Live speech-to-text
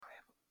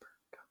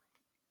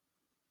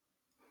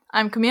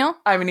I'm Camille.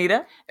 I'm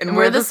Anita. And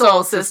we're the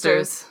Soul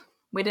Sisters.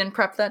 We didn't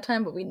prep that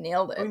time, but we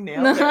nailed it. We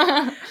nailed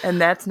it. And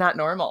that's not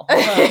normal.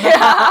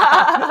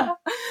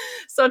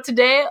 So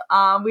today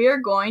we are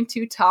going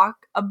to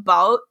talk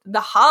about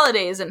the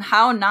holidays and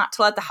how not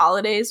to let the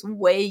holidays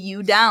weigh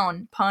you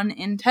down. Pun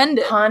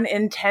intended. Pun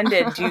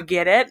intended. Do you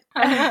get it?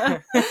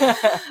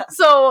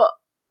 So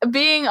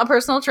being a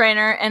personal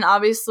trainer and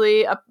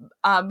obviously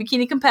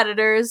bikini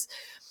competitors,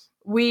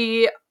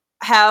 we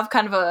have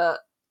kind of a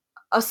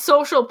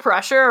social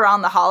pressure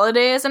around the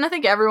holidays, and I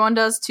think everyone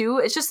does too.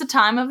 It's just a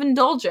time of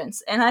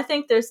indulgence, and I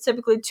think there's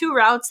typically two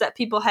routes that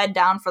people head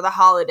down for the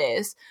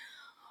holidays.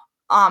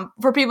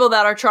 For people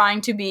that are trying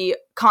to be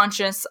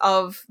conscious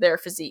of their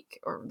physique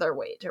or their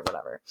weight or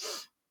whatever.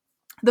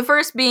 The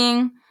first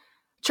being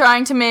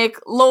trying to make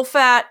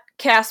low-fat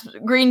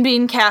green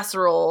bean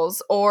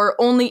casseroles, or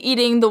only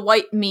eating the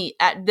white meat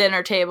at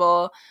dinner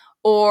table,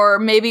 or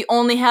maybe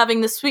only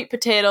having the sweet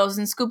potatoes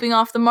and scooping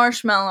off the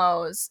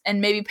marshmallows and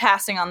maybe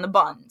passing on the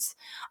buns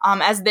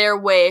as their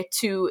way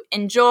to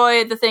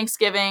enjoy the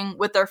Thanksgiving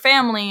with their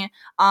family,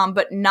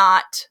 but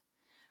not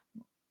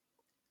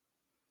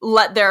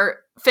let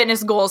their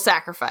fitness goals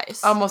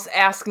sacrifice. Almost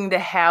asking to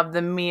have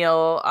the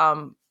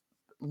meal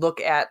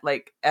look at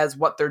like as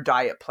what their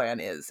diet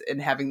plan is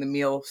and having the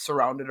meal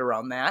surrounded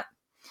around that.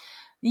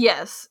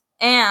 Yes.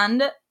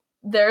 And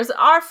there's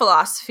our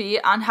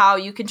philosophy on how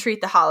you can treat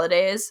the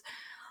holidays.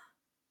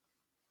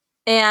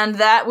 And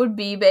that would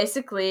be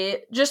basically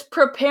just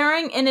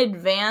preparing in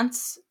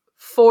advance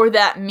for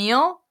that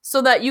meal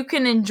so that you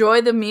can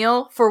enjoy the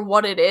meal for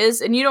what it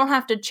is, and you don't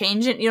have to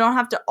change it. You don't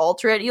have to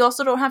alter it. You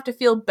also don't have to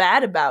feel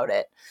bad about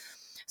it.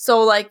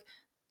 So, like,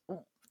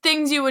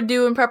 things you would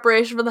do in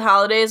preparation for the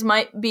holidays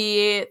might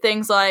be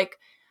things like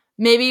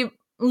maybe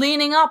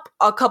leaning up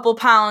a couple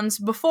pounds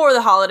before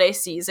the holiday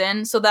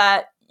season so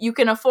that you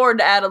can afford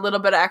to add a little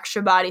bit of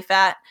extra body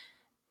fat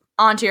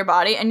onto your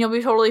body, and you'll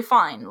be totally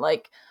fine.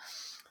 Like,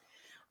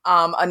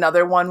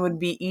 another one would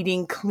be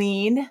eating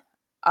clean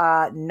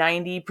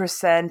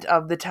 90%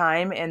 of the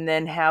time, and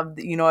then have,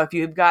 if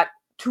you've got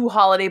 2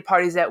 holiday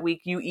parties that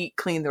week, you eat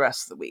clean the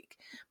rest of the week.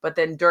 But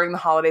then during the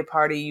holiday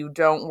party, you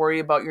don't worry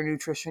about your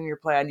nutrition, your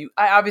plan.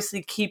 I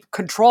obviously keep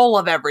control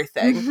of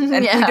everything.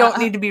 And Yeah. We don't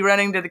need to be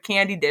running to the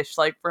candy dish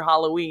like for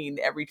Halloween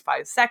every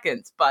 5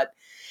 seconds. But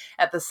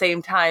at the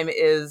same time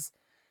is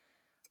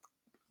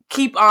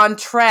keep on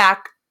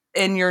track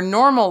in your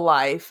normal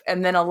life,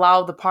 and then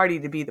allow the party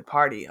to be the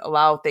party.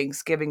 Allow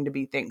Thanksgiving to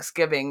be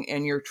Thanksgiving,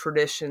 and your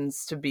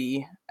traditions to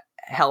be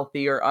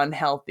healthy or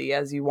unhealthy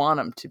as you want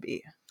them to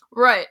be.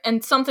 Right,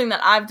 and something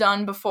that I've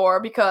done before,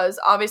 because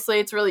obviously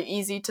it's really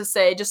easy to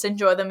say just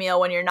enjoy the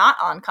meal when you're not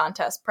on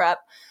contest prep,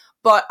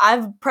 but I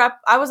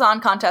was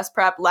on contest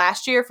prep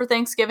last year for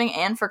Thanksgiving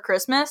and for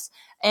Christmas,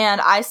 and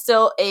I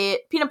still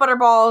ate peanut butter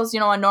balls,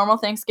 a normal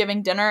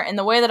Thanksgiving dinner, and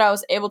the way that I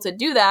was able to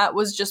do that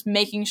was just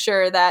making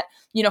sure that,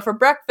 for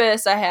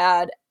breakfast I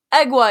had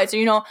egg whites,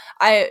 or,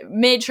 I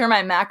made sure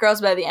my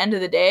macros by the end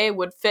of the day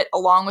would fit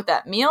along with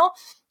that meal.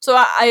 So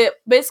I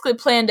basically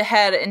planned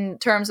ahead in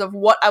terms of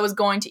what I was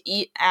going to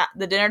eat at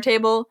the dinner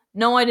table.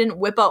 No, I didn't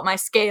whip out my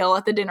scale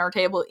at the dinner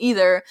table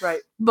either.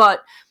 Right.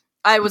 But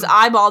I was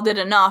eyeballed it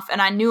enough,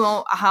 and I knew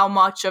how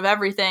much of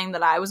everything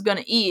that I was going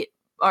to eat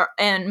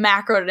and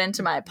macroed it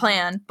into my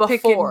plan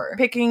before.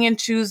 Picking and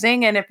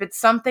choosing, and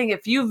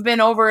if you've been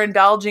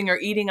overindulging or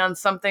eating on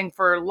something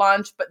for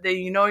lunch, but then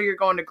you're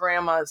going to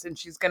grandma's and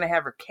she's going to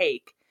have her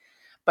cake,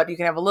 but you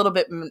can have a little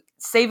bit,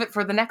 save it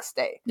for the next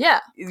day.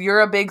 Yeah.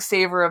 You're a big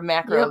saver of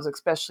macros, Yep.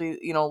 Especially,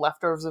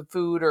 leftovers of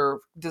food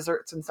or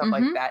desserts and stuff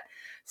like that.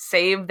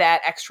 Save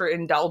that extra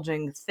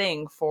indulging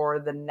thing for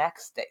the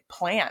next day.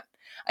 Plan.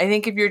 I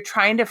think if you're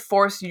trying to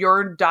force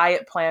your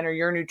diet plan or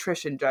your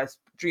nutrition, just,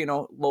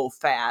 low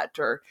fat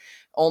or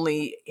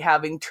only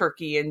having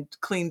turkey and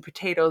clean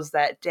potatoes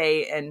that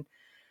day and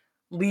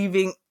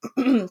leaving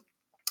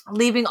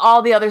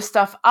all the other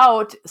stuff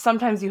out,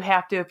 sometimes you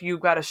have to if you've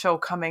got a show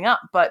coming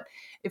up. But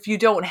if you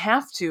don't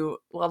have to,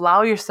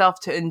 allow yourself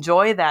to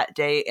enjoy that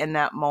day in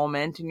that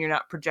moment, and you're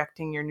not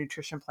projecting your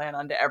nutrition plan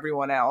onto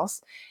everyone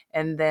else.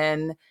 And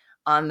then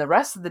on the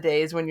rest of the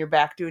days when you're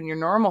back doing your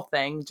normal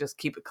thing, just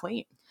keep it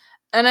clean.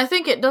 And I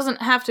think it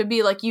doesn't have to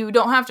be like, you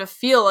don't have to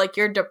feel like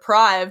you're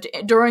deprived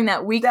during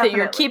that week. Definitely. That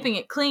you're keeping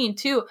it clean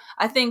too.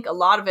 I think a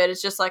lot of it is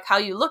just like how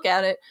you look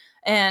at it.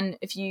 And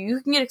if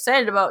you can get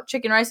excited about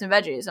chicken, rice, and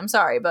veggies, I'm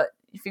sorry, but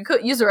if you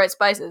could use the right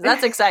spices,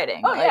 that's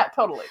exciting. Yeah,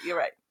 totally. You're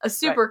right. A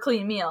super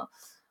clean meal.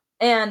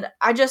 And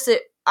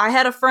I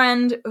had a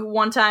friend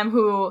one time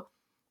who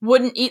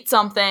wouldn't eat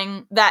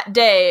something that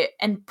day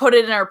and put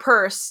it in her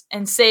purse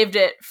and saved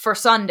it for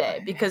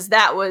Sunday because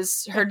that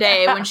was her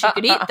day when she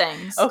could eat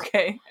things.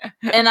 Okay.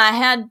 And I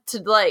had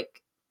to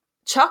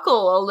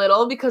chuckle a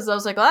little because I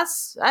was like, well,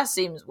 that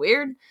seems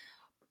weird.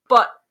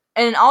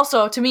 And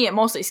also to me, it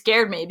mostly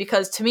scared me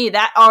because to me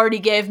that already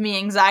gave me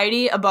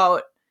anxiety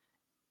about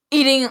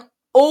eating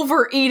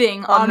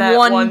overeating on that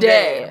one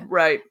day.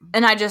 Right.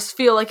 And I just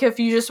feel like if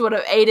you just would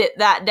have ate it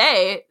that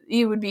day,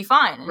 you would be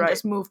fine and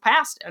just move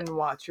past it. And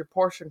watch your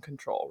portion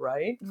control,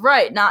 right?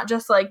 Right, not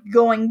just like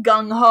going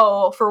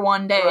gung-ho for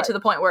one day to the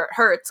point where it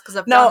hurts, because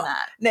I've done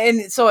that.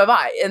 And so have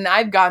I. And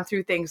I've gone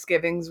through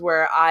Thanksgivings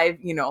where I've,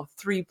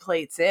 3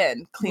 plates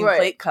in, clean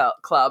plate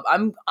club.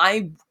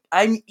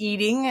 I'm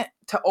eating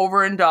to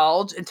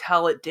overindulge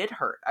until it did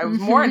hurt. I was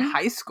more in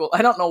high school.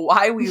 I don't know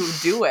why we would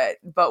do it,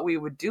 but we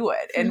would do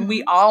it. And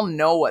we all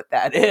know what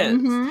that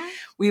is.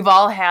 We've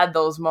all had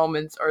those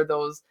moments or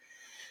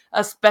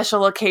a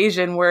special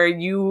occasion where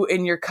you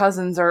and your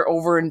cousins are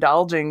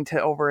overindulging to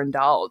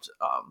overindulge.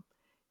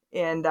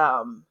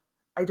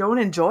 I don't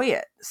enjoy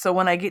it. So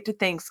when I get to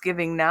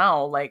Thanksgiving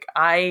now, like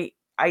I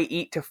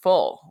eat to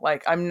full.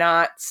 Like I'm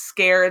not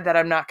scared that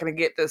I'm not going to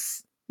get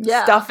this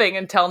stuffing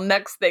until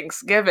next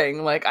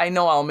Thanksgiving. Like I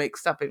know I'll make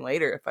stuffing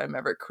later if I'm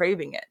ever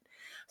craving it.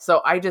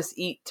 So I just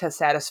eat to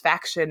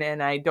satisfaction,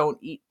 and I don't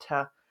eat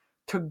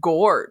to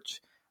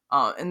gorge.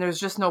 And there's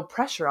just no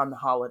pressure on the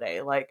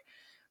holiday. Like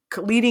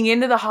leading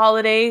into the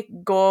holiday,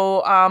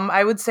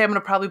 I would say I'm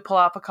going to probably pull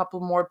off a couple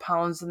more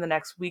pounds in the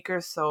next week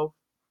or so.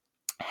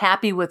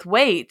 Happy with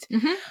weight.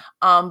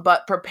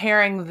 But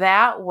preparing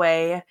that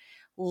way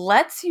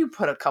lets you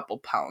put a couple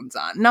pounds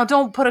on. Now,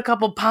 don't put a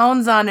couple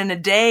pounds on in a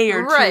day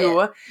or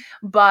two,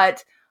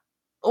 but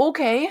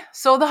okay,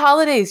 so the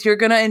holidays, you're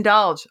going to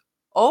indulge.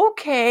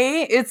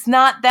 Okay, it's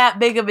not that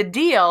big of a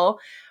deal.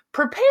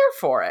 Prepare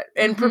for it,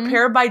 and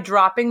prepare by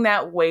dropping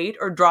that weight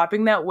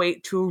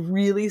to a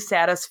really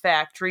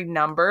satisfactory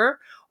number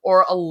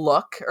or a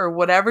look or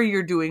whatever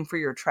you're doing for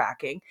your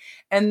tracking.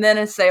 And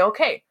then say,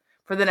 okay,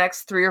 for the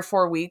next 3 or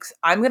 4 weeks,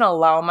 I'm going to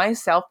allow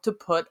myself to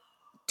put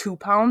 2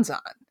 pounds on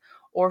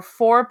or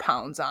 4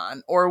 pounds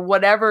on or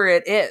whatever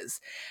it is.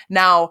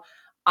 Now,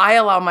 I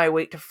allow my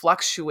weight to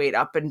fluctuate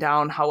up and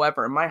down.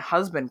 However, my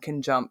husband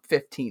can jump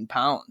 15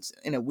 pounds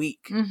in a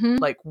week.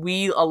 Like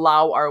we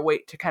allow our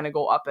weight to kind of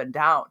go up and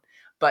down,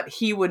 but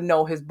he would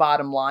know his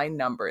bottom line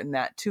number in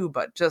that too.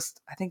 But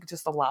I think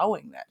just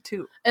allowing that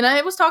too. And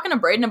I was talking to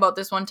Braden about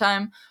this one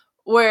time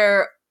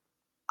where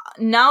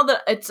now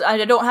that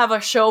I don't have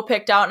a show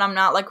picked out and I'm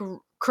not like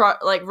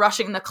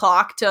rushing the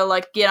clock to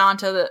like get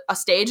onto a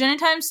stage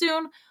anytime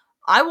soon.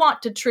 I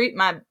want to treat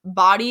my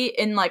body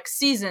in like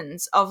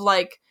seasons of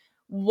like,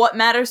 what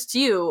matters to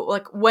you?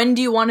 Like, when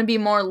do you want to be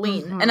more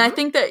lean? And I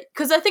think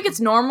because I think it's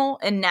normal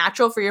and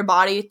natural for your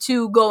body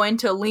to go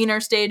into leaner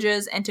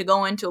stages and to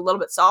go into a little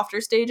bit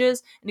softer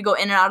stages and to go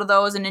in and out of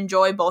those and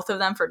enjoy both of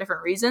them for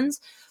different reasons.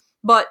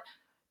 But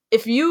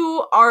if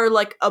you are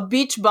like a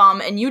beach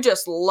bum and you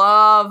just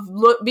love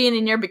being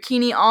in your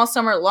bikini all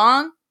summer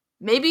long,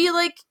 maybe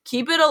like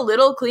keep it a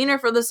little cleaner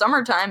for the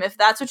summertime if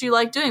that's what you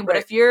like doing. But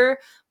if you're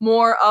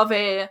more of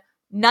a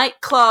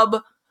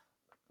nightclub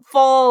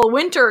fall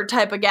winter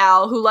type of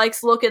gal who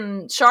likes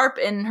looking sharp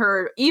in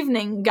her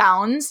evening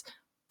gowns,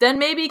 then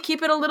maybe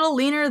keep it a little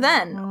leaner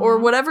then, or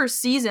whatever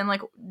season.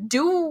 Like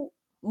do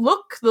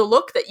the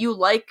look that you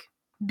like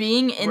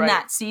being in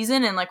that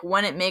season and like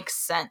when it makes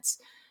sense.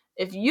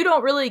 If you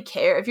don't really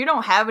care, if you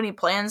don't have any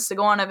plans to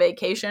go on a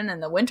vacation in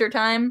the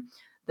wintertime,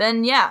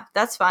 then yeah,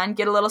 that's fine.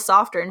 Get a little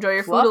softer. Enjoy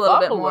your food a little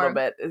bit more. A little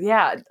bit.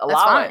 Yeah,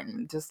 allow it.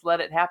 Just let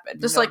it happen.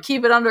 Just like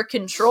keep it under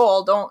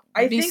control.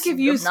 I think if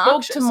you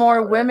spoke to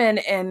more women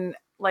and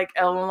like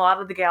a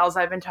lot of the gals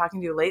I've been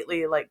talking to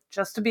lately, like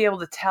just to be able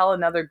to tell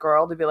another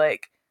girl to be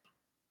like,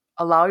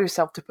 allow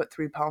yourself to put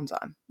 3 pounds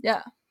on.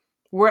 Yeah.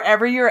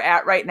 Wherever you're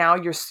at right now,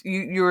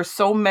 you're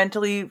so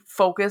mentally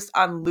focused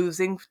on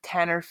losing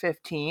 10 or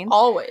 15.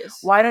 Always.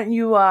 Why don't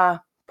you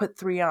put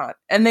 3 on?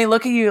 And they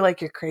look at you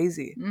like you're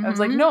crazy. I was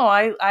like, no,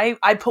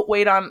 I put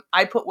weight on.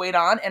 I put weight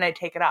on and I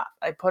take it off.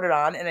 I put it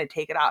on and I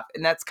take it off.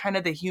 And that's kind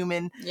of the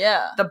human,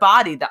 the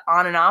body, the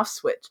on and off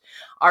switch.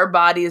 Our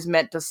body is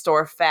meant to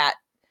store fat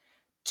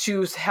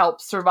to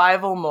help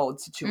survival mode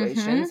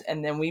situations.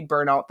 And then we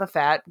burn out the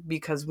fat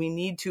because we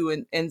need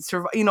to and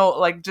survive,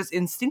 like just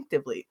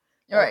instinctively.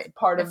 Right.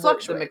 Part of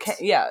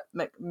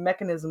the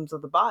mechanisms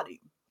of the body.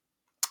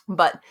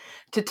 But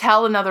to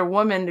tell another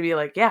woman to be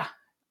like, yeah,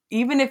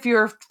 even if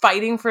you're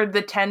fighting for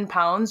the 10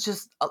 pounds,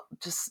 just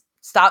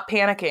stop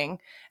panicking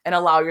and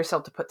allow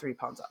yourself to put 3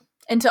 pounds on.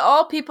 And to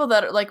all people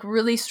that are like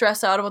really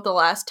stressed out about the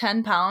last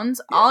 10 pounds,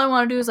 all I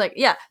want to do is like,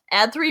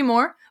 add 3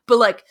 more, but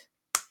like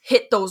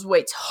hit those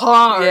weights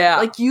hard. Yeah.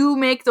 Like you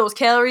make those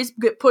calories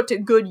get put to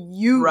good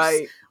use.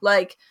 Right.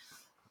 Like,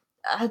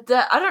 I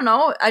don't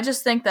know. I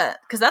just think that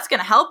because that's going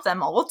to help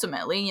them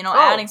ultimately.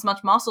 Adding as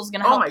much muscle is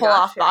going to help pull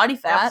off body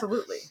fat.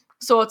 Absolutely.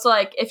 So it's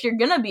like if you're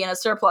going to be in a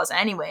surplus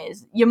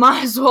anyways, you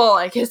might as well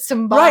like hit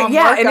some bomb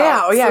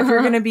workouts. If you're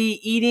going to be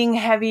eating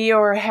heavy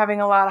or having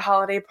a lot of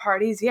holiday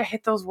parties,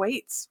 hit those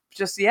weights.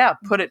 Just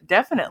put it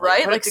definitely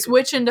right. Like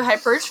switch into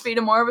hypertrophy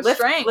to more of a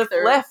strength.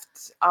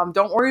 Lift.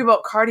 Don't worry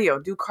about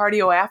cardio. Do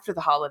cardio after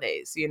the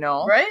holidays.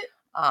 Right.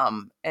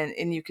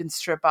 And you can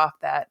strip off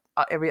that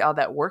all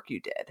that work you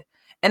did.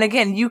 And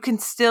again, you can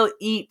still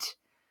eat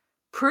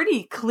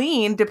pretty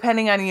clean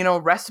depending on,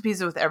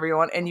 recipes with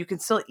everyone, and you can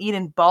still eat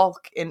in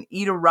bulk and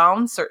eat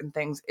around certain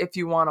things if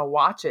you want to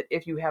watch it.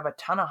 If you have a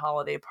ton of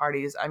holiday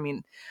parties, I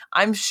mean,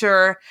 I'm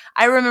sure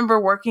I remember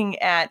working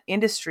at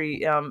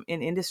industry, and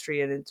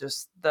it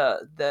just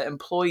the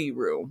employee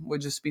room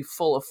would just be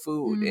full of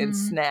food and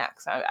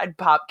snacks. I'd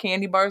pop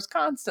candy bars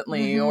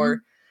constantly,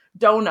 or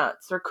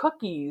donuts or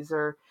cookies,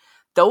 or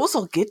those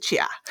will get you.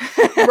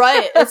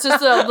 Right. It's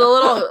just the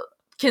little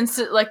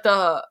like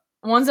the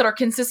ones that are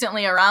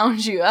consistently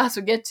around you. That's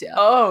what gets you.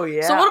 Oh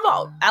yeah. So what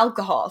about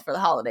alcohol for the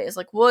holidays?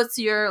 Like, what's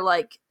your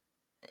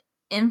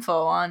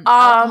info on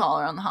alcohol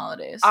around the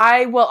holidays?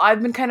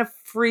 I've been kind of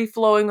free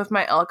flowing with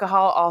my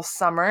alcohol all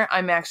summer.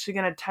 I'm actually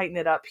going to tighten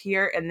it up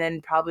here, and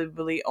then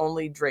probably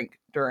only drink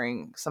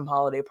during some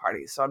holiday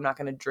parties. So I'm not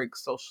going to drink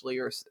socially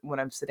or when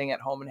I'm sitting at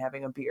home and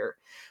having a beer.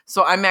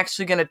 So I'm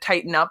actually going to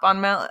tighten up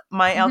on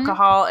my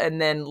alcohol and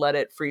then let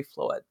it free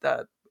flow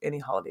at any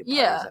holiday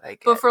parties that I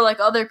get. But for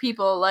other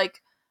people,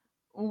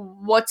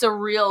 what's a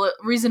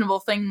reasonable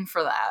thing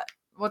for that?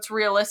 What's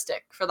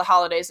realistic for the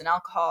holidays and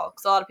alcohol?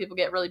 Because a lot of people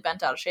get really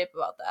bent out of shape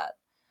about that.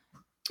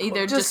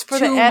 Either just for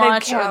too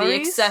much calories? Or the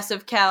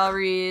excessive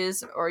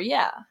calories, or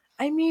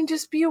I mean,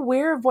 just be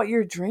aware of what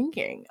you're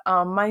drinking.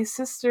 My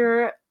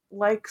sister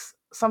likes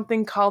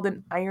something called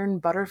an iron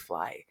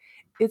butterfly.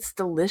 It's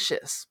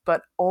delicious,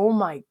 but oh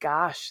my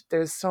gosh,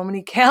 there's so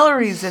many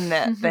calories in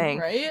that thing.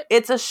 Right?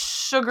 It's a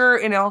sugar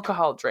and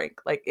alcohol drink.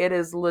 It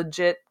is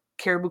legit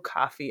Caribou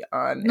Coffee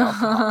on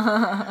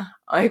alcohol.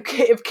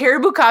 If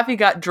Caribou Coffee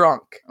got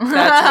drunk,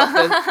 that's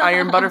what the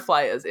iron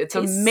butterfly is. It's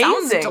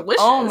amazing.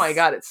 Delicious. Oh my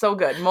god, it's so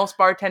good. Most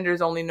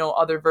bartenders only know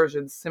other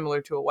versions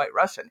similar to a White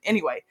Russian.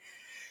 Anyway,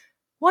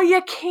 well,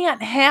 you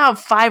can't have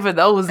 5 of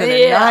those in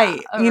a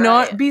night. You know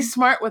what? Be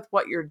smart with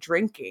what you're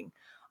drinking.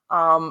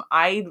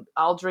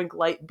 I'll drink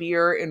light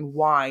beer and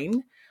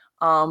wine.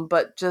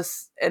 But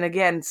and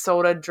again,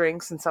 soda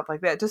drinks and stuff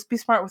like that. Just be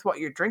smart with what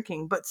you're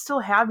drinking, but still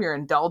have your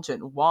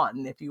indulgent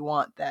one if you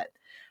want that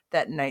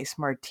nice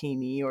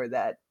martini or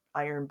that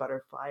iron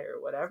butterfly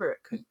or whatever it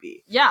could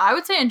be. Yeah, I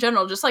would say in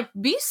general, just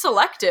be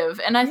selective.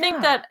 And I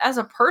think that as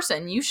a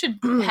person, you should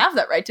have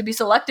that right to be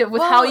selective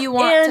with how you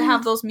want to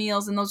have those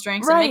meals and those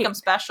drinks and make them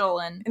special.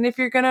 And if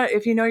you're going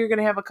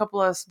to have a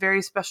couple of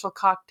very special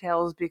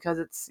cocktails because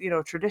it's,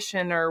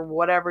 tradition or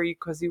whatever,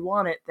 because you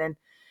want it, then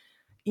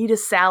eat a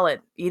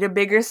salad, eat a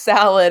bigger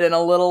salad and a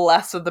little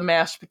less of the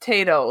mashed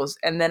potatoes,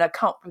 and then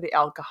account for the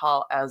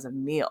alcohol as a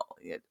meal.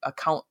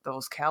 Account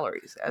those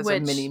calories as a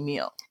mini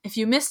meal. If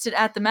you missed it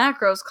at the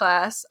macros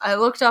class, I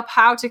looked up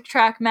how to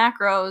track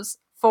macros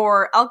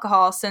for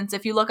alcohol, since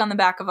if you look on the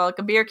back of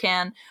a beer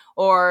can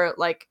or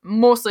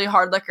mostly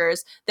hard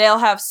liquors, they'll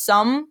have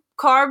some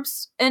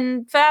carbs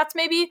and fats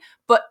maybe,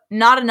 but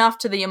not enough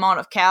to the amount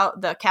of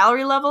the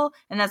calorie level,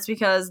 and that's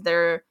because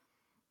they're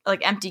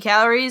empty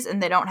calories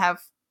and they don't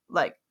have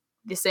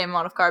the same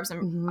amount of carbs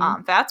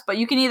and fats. But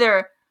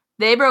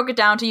they broke it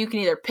down to, you can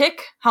either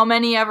pick how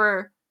many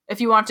ever,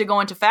 if you want to go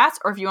into fats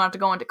or if you want to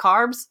go into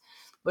carbs,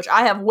 which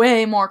I have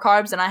way more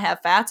carbs than I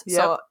have fats. Yep.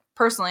 So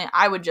personally,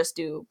 I would just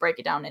break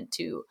it down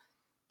into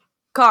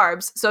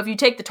carbs. So if you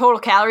take the total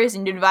calories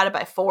and you divide it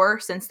by 4,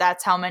 since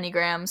that's how many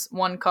grams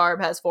one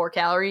carb has 4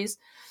 calories,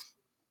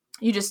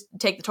 you just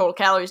take the total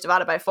calories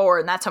divided by 4,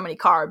 and that's how many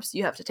carbs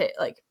you have to take,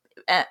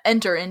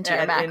 enter into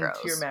your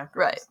macros.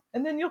 Right.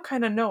 And then you'll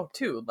kind of know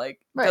too,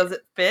 does it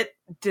fit?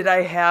 Did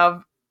I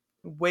have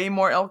way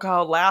more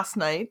alcohol last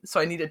night, so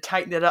I need to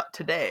tighten it up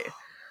today?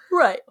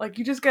 Right.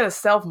 You just gotta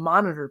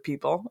self-monitor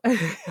people.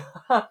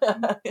 But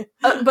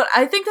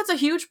I think that's a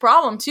huge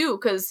problem too,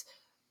 because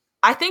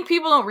I think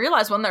people don't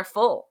realize when they're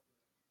full.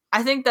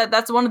 I think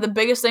that's one of the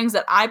biggest things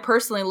that I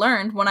personally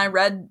learned when I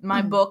read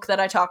my book that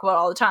I talk about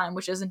all the time,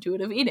 which is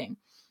Intuitive Eating.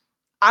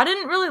 I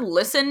didn't really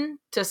listen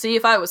to see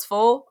if I was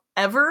full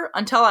ever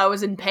until I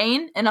was in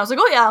pain, and I was like,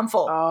 oh yeah, I'm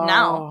full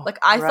now.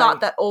 I thought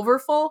that over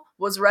full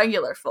was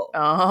regular full.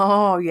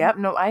 Oh, yep.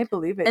 No, I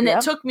believe it. And it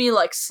took me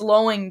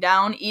slowing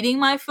down eating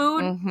my food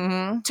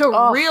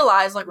to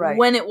realize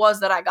when it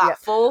was that I got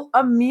full.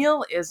 A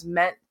meal is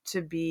meant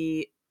to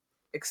be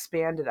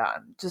expanded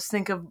on. Just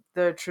think of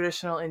the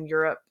traditional in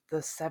Europe,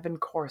 the 7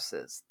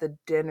 courses, the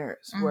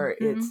dinners, where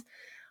it's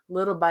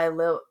little by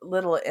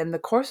little, and the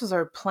courses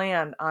are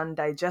planned on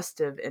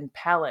digestive and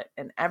palate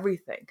and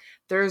everything.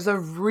 There's a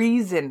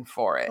reason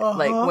for it.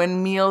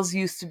 When meals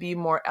used to be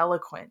more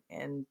eloquent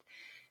and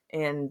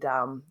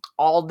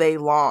all day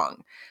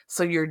long,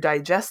 so you're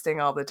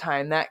digesting all the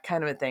time, that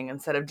kind of a thing,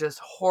 instead of just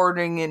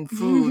hoarding in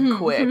food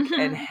quick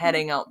and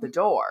heading out the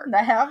door.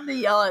 I have to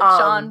yell at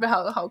Sean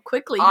about how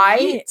quickly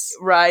he eats.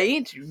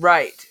 Right.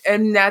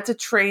 And that's a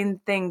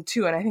trained thing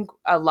too, and I think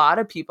a lot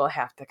of people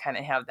have to kind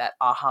of have that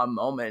aha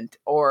moment,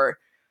 or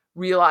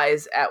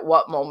realize at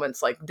what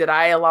moments, did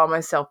I allow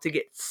myself to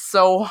get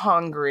so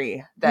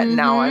hungry that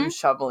now I'm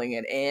shoveling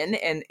it in?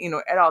 And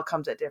it all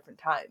comes at different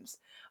times.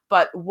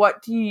 But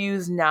what do you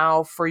use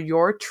now for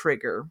your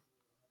trigger?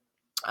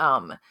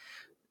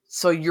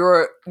 So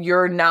you're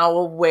now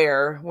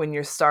aware when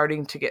you're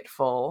starting to get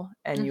full,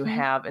 and you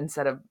have,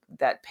 instead of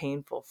that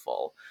painful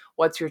full,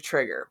 What's your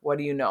trigger? What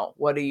do you know?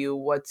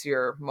 What's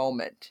your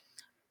moment?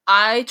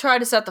 I try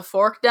to set the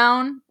fork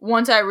down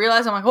once I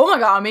realize I'm like, oh my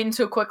god, I'm eating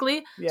too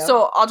quickly. Yeah.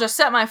 So I'll just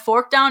set my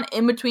fork down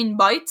in between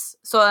bites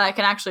so that I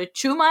can actually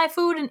chew my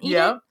food and eat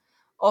it.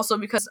 Also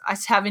because I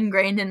have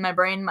ingrained in my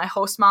brain my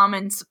host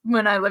mom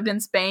when I lived in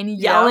Spain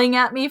yelling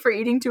at me for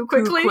eating too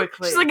quickly.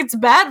 She's like, it's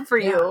bad for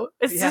you.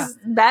 It's just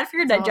bad for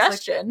your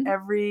digestion.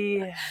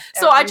 Like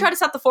so I try to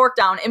set the fork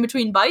down in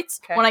between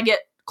bites when I get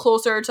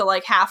closer to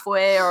like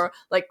halfway or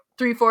like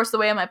 3/4 the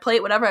way on my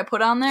plate, whatever I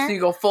put on there. So you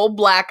go full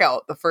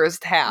blackout the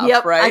first half,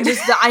 yep, right?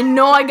 I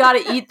know I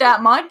gotta eat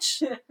that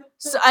much.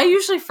 So I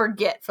usually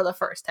forget for the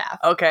first half.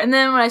 Okay. And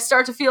then when I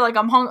start to feel like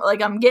I'm hungry,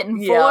 like I'm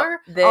getting fuller,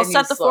 I'll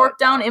set the fork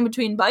down in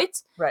between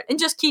bites. Right. And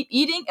just keep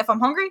eating. If I'm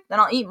hungry, then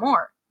I'll eat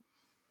more.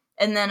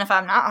 And then if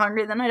I'm not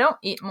hungry, then I don't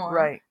eat more.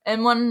 Right.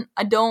 And when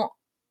I don't,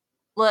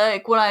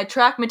 like when I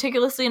track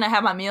meticulously and I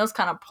have my meals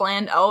kind of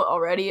planned out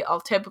already, I'll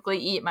typically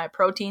eat my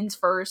proteins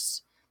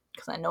first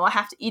because I know I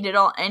have to eat it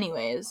all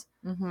anyways.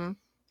 Mm-hmm.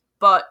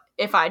 But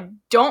if I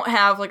don't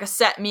have like a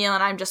set meal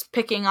and I'm just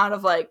picking out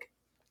of like,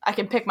 I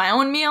can pick my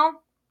own meal,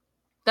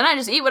 then I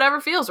just eat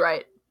whatever feels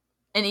right.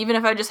 And even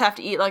if I just have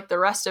to eat like the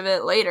rest of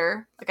it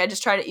later, like I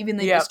just try to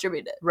evenly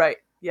distribute it. Right.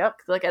 Yep.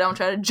 Like I don't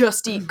try to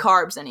just eat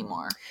carbs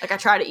anymore. Like I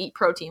try to eat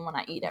protein when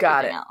I eat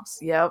everything else.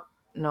 Yep.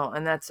 No,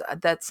 and that's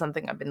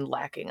something I've been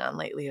lacking on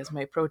lately is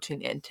my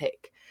protein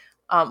intake.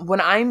 When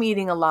I'm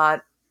eating a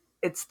lot,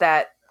 it's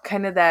that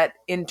kind of that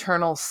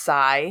internal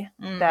sigh,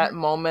 that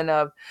moment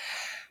of,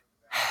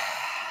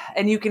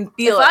 and you can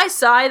feel if it. I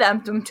sigh,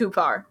 I'm too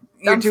far.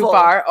 You're I'm too full.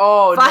 far.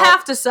 Oh, if I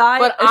have to sigh,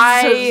 but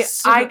I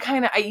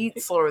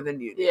eat slower than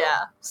you do.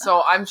 Yeah.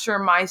 So I'm sure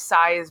my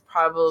sigh is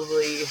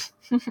probably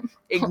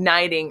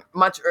igniting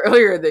much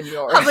earlier than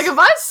yours. I was like, if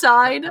I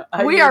sighed,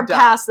 we are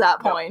past that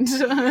point.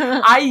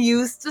 I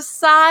used to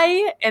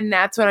sigh, and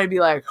that's when I'd be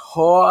like,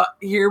 oh,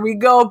 here we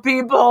go,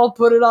 people.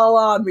 Put it all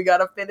on. We got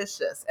to finish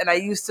this. And I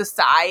used to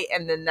sigh,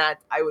 and then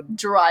I would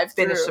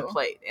finish the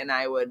plate, and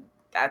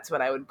that's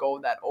when I would go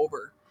that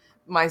over.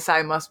 My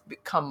sigh must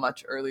come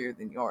much earlier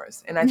than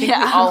yours. And I think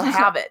we all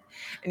have it.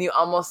 And you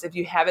almost, if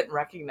you haven't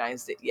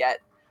recognized it yet,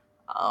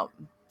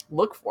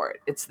 look for it.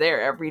 It's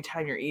there every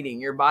time you're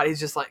eating. Your body's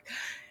just like,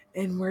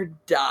 and we're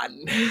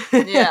done.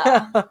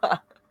 Yeah.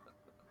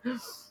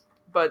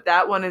 But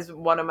that one is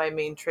one of my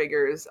main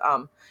triggers.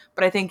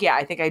 But I think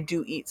I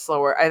do eat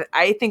slower.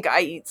 I think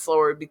I eat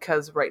slower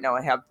because right now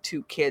I have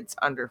 2 kids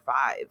under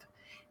 5.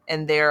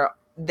 And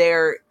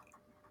they're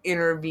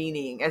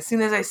intervening. As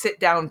soon as I sit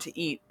down to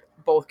eat,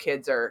 both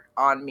kids are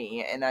on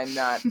me and I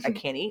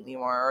can't eat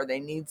anymore, or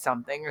they need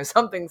something, or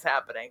something's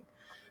happening.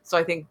 So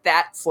I think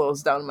that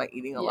slows down my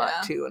eating a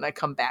lot too, and I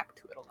come back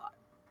to it a lot.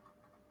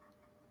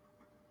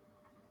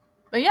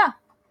 But yeah,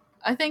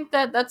 I think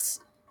that's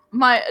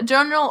my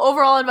general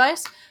overall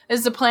advice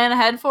is to plan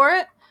ahead for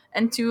it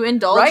and to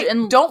indulge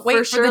and don't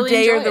wait for the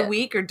day or the it.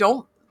 week, or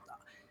don't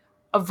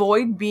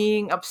avoid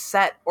being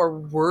upset or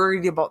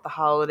worried about the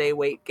holiday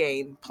weight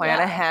gain. Plan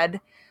ahead.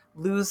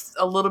 Lose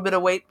a little bit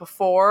of weight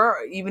before,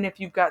 even if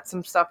you've got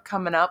some stuff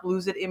coming up,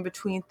 lose it in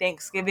between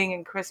Thanksgiving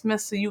and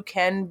Christmas so you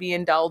can be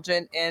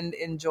indulgent and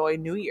enjoy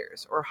New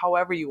Year's or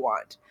however you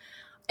want.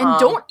 And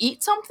don't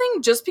eat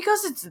something just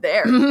because it's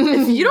there.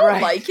 If you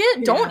don't like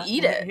it, don't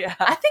eat it. Yeah.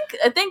 I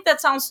think that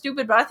sounds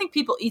stupid, but I think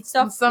people eat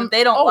stuff that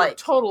they don't like.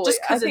 Totally.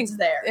 Just because it's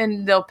there.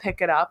 And they'll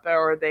pick it up,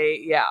 or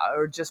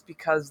or just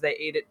because they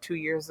ate it 2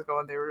 years ago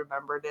and they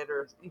remembered it,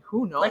 or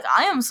who knows. Like,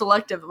 I am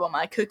selective about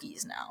my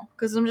cookies now.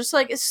 Because I'm just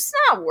like, it's just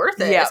not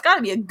worth it. Yeah. It's got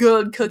to be a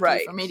good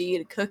cookie for me to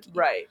eat a cookie.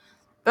 Right.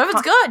 But if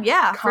it's good,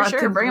 for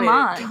sure, bring them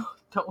on.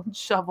 Don't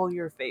shovel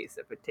your face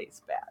if it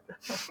tastes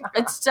bad.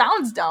 It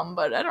sounds dumb,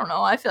 but I don't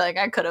know. I feel like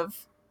I could have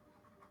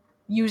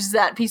used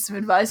that piece of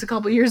advice a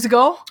couple years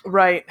ago.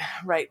 Right.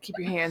 Keep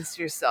your hands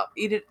to yourself.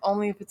 Eat it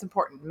only if it's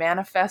important.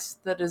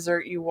 Manifest the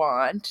dessert you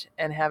want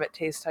and have it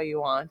taste how you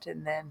want,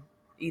 and then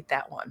eat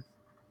that one.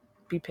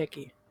 Be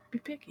picky.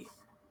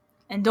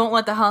 And don't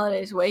let the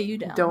holidays weigh you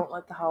down. Don't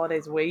let the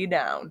holidays weigh you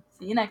down.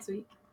 See you next week.